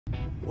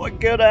Well,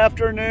 good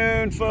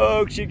afternoon,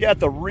 folks. You got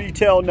the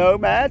Retail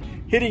Nomad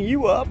hitting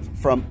you up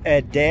from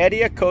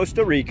Heredia,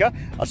 Costa Rica,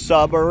 a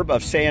suburb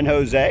of San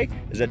Jose,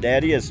 as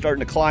Heredia is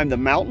starting to climb the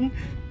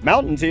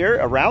mountains here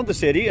around the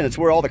city, and it's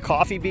where all the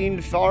coffee bean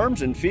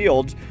farms and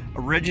fields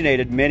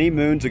originated many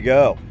moons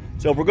ago.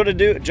 So we're going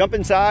to jump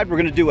inside. We're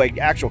going to do an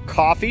actual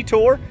coffee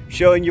tour,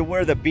 showing you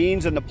where the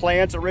beans and the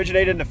plants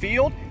originated in the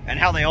field and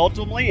how they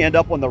ultimately end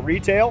up on the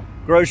retail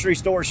grocery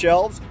store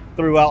shelves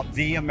throughout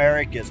the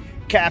Americas.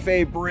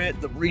 Cafe Britt,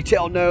 the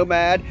Retail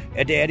Nomad,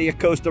 Heredia,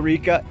 Costa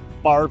Rica,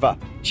 Barva.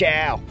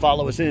 Ciao.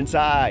 Follow us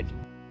inside.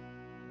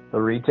 The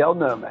Retail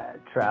Nomad,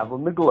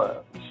 traveling the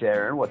globe,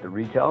 sharing what the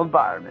retail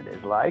environment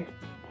is like,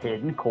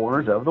 hidden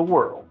corners of the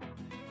world.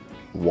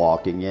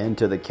 Walking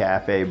into the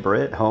Cafe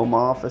Britt home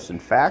office and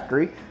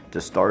factory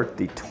to start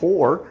the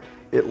tour,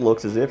 it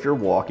looks as if you're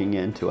walking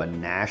into a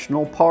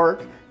national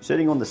park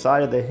sitting on the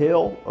side of the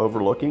hill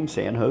overlooking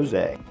San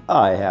Jose.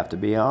 I have to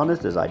be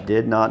honest, as I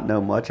did not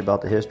know much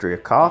about the history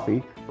of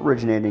coffee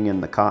originating in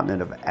the continent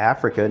of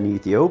Africa and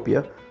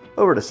Ethiopia,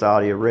 over to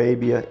Saudi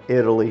Arabia,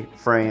 Italy,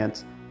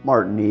 France,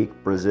 Martinique,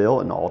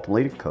 Brazil, and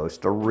ultimately to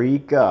Costa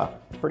Rica.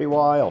 Pretty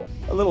wild.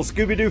 A little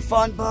Scooby-Doo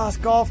fun bus,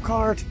 golf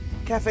cart,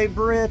 Cafe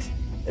Britt.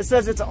 It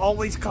says it's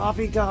always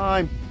coffee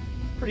time.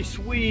 Pretty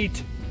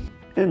sweet.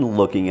 In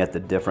looking at the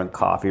different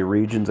coffee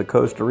regions of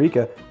Costa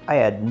Rica, I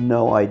had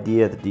no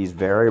idea that these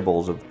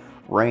variables of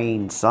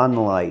rain,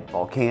 sunlight,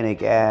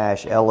 volcanic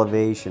ash,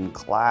 elevation,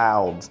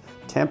 clouds,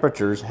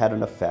 temperatures had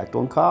an effect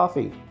on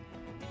coffee.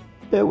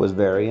 It was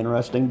very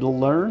interesting to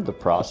learn the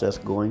process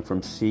going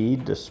from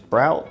seed to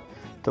sprout,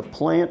 to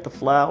plant to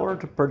flower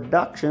to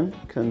production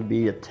can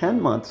be a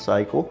 10-month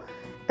cycle,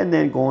 and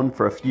then going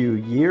for a few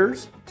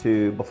years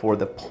to before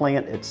the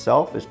plant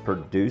itself is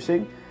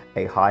producing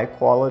a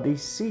high-quality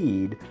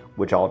seed,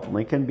 which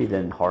ultimately can be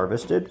then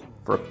harvested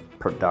for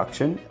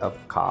production of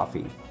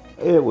coffee.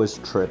 It was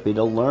trippy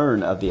to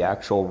learn of the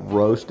actual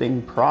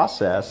roasting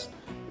process.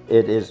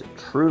 It is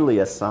truly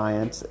a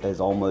science,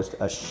 as almost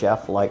a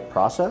chef-like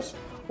process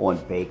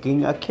on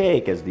baking a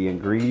cake, as the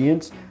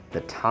ingredients,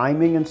 the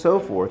timing, and so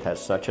forth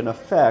has such an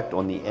effect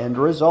on the end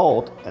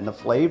result and the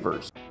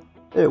flavors.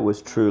 It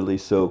was truly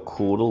so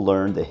cool to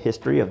learn the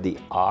history of the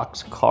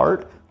ox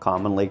cart,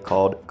 commonly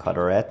called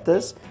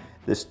carretas.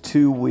 This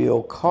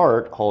two-wheel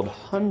cart hauled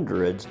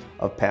hundreds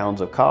of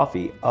pounds of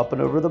coffee up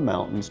and over the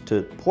mountains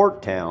to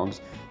port towns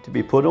to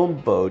be put on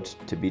boats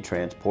to be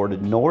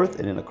transported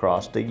north and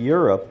across to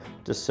Europe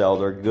to sell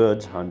their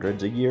goods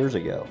hundreds of years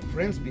ago.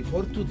 Friends,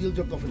 before to deal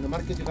your coffee in the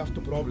market, you have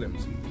two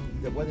problems.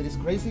 The weather is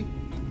crazy,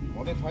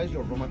 modifies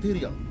your raw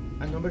material,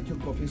 and number two,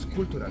 coffee is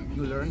cultural.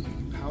 You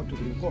learn how to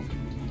drink coffee.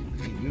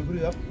 If you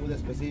grew up with a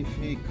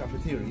specific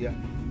cafeteria,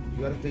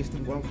 you are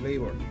tasting one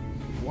flavor.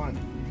 One,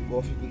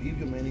 coffee could give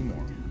you many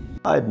more.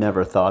 I'd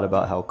never thought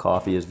about how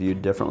coffee is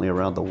viewed differently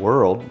around the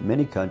world.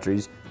 Many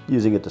countries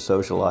using it to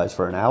socialize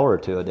for an hour or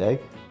two a day,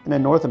 and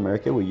in North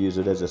America we use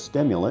it as a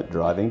stimulant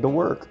driving to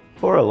work.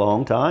 For a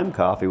long time,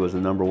 coffee was the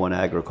 #1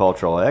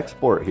 agricultural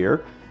export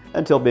here,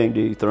 until being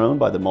dethroned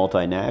by the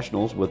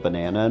multinationals with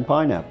banana and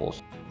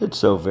pineapples. It's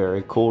so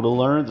very cool to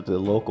learn that the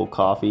local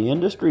coffee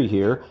industry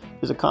here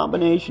is a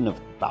combination of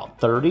about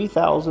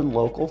 30,000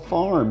 local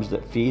farms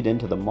that feed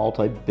into the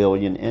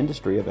multi-billion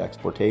industry of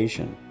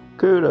exportation.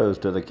 Kudos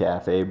to the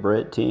Cafe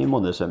Britt team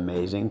on this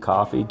amazing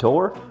coffee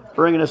tour,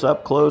 bringing us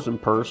up close and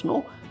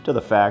personal to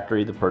the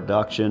factory, the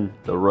production,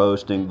 the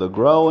roasting, the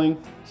growing,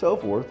 so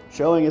forth,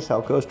 showing us how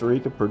Costa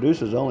Rica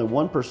produces only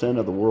 1%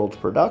 of the world's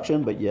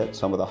production, but yet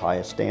some of the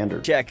highest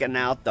standards. Checking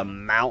out the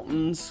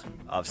mountains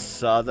of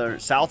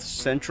south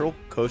central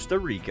Costa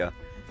Rica.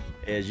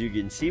 As you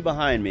can see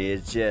behind me,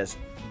 it's just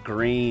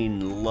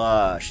green,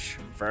 lush,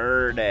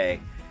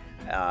 verde.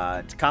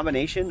 It's a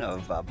combination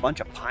of a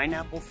bunch of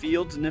pineapple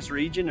fields in this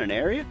region and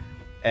area,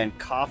 and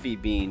coffee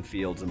bean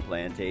fields and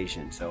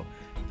plantations. So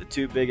the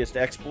two biggest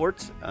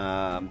exports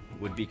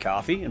would be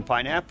coffee and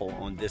pineapple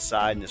on this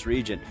side in this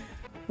region.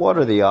 What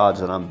are the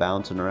odds that I'm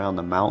bouncing around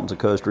the mountains of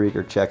Costa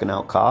Rica checking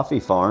out coffee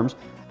farms,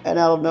 and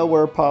out of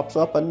nowhere pops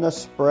up a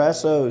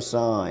Nespresso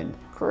sign?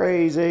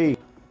 Crazy.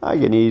 I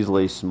can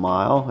easily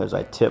smile as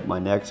I tip my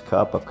next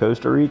cup of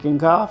Costa Rican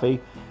coffee,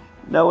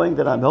 knowing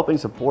that I'm helping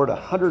support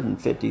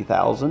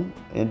 150,000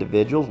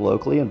 individuals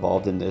locally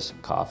involved in this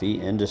coffee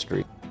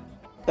industry.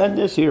 And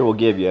this here will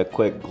give you a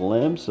quick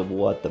glimpse of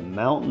what the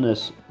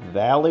mountainous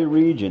valley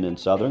region in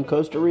southern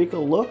Costa Rica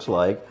looks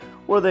like,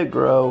 where they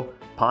grow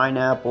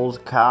pineapples,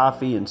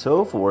 coffee, and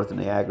so forth in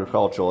the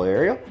agricultural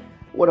area.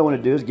 What I want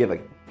to do is give a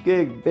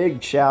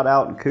big shout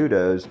out and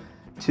kudos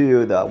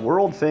to the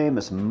world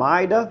famous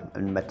Mayra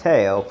and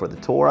Matteo for the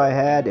tour I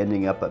had,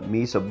 ending up at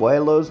Mis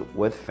Abuelos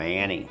with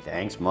Fanny.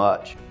 Thanks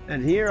much.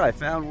 And here I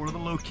found one of the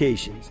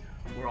locations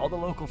where all the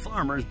local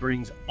farmers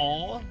brings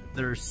all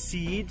their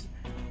seeds,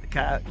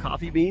 the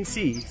coffee bean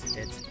seeds.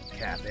 It's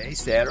Cafe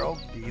Cerro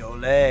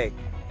Viole,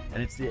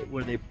 and it's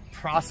where they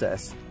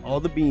process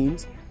all the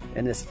beans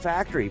in this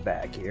factory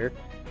back here,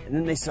 and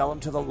then they sell them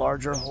to the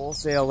larger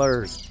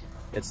wholesalers.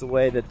 It's the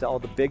way that all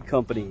the big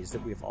companies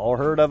that we've all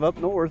heard of up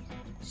north,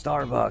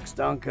 Starbucks,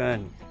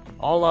 Dunkin',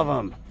 All of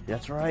them.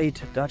 That's right,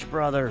 Dutch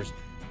brothers.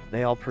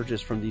 They all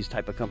purchase from these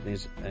type of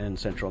companies in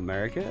Central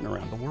America and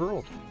around the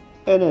world.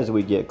 And as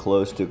we get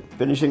close to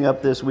finishing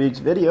up this week's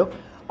video,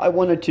 I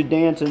wanted to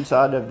dance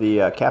inside of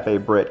the Cafe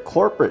Britt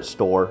corporate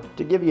store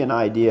to give you an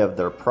idea of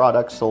their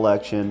product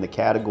selection, the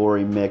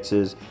category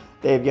mixes.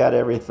 They've got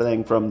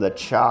everything from the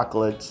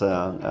chocolates,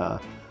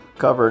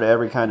 covered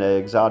every kind of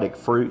exotic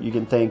fruit you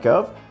can think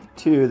of,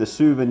 to the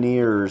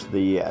souvenirs,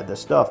 the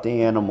stuffed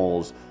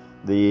animals,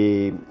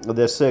 the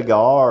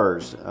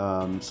cigars,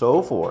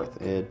 so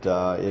forth. It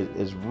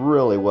is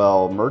really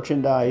well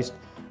merchandised.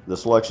 The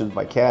selections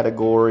by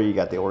category, you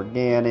got the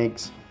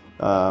organics,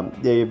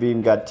 they've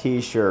even got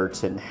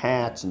t-shirts and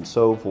hats and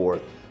so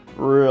forth.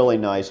 Really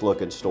nice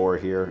looking store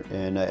here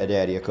in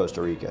Heredia,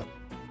 Costa Rica.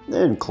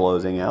 Then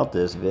closing out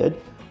this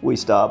vid, we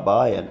stopped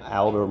by an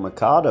Alto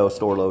Mercado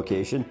store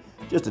location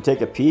just to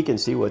take a peek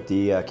and see what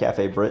the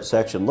Cafe Britt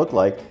section looked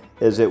like,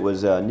 as it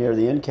was near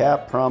the end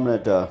cap,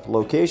 prominent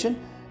location.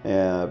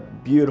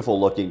 Beautiful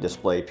looking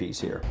display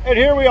piece here. And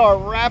here we are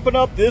wrapping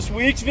up this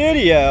week's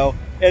video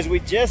as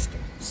we just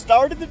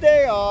started the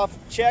day off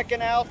checking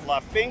out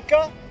La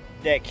Finca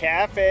de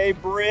Cafe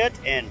Britt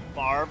in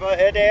Barba,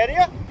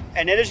 Heredia.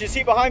 And then as you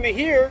see behind me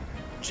here,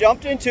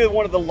 jumped into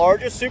one of the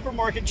largest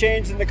supermarket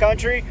chains in the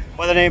country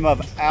by the name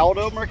of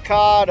Alto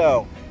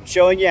Mercado,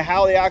 showing you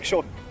how the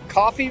actual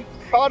coffee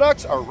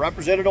products are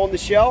represented on the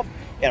shelf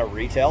in a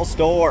retail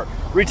store.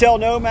 Retail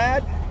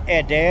Nomad,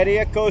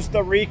 Heredia,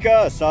 Costa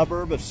Rica, a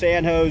suburb of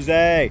San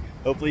Jose.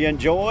 Hopefully you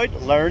enjoyed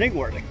learning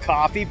where the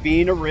coffee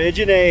bean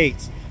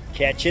originates.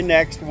 Catch you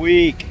next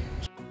week.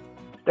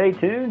 Stay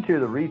tuned to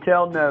the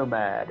Retail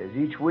Nomad, as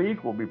each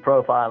week we'll be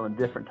profiling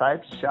different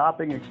types of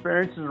shopping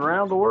experiences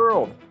around the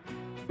world.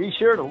 Be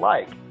sure to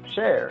like,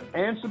 share,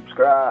 and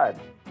subscribe.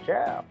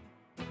 Ciao.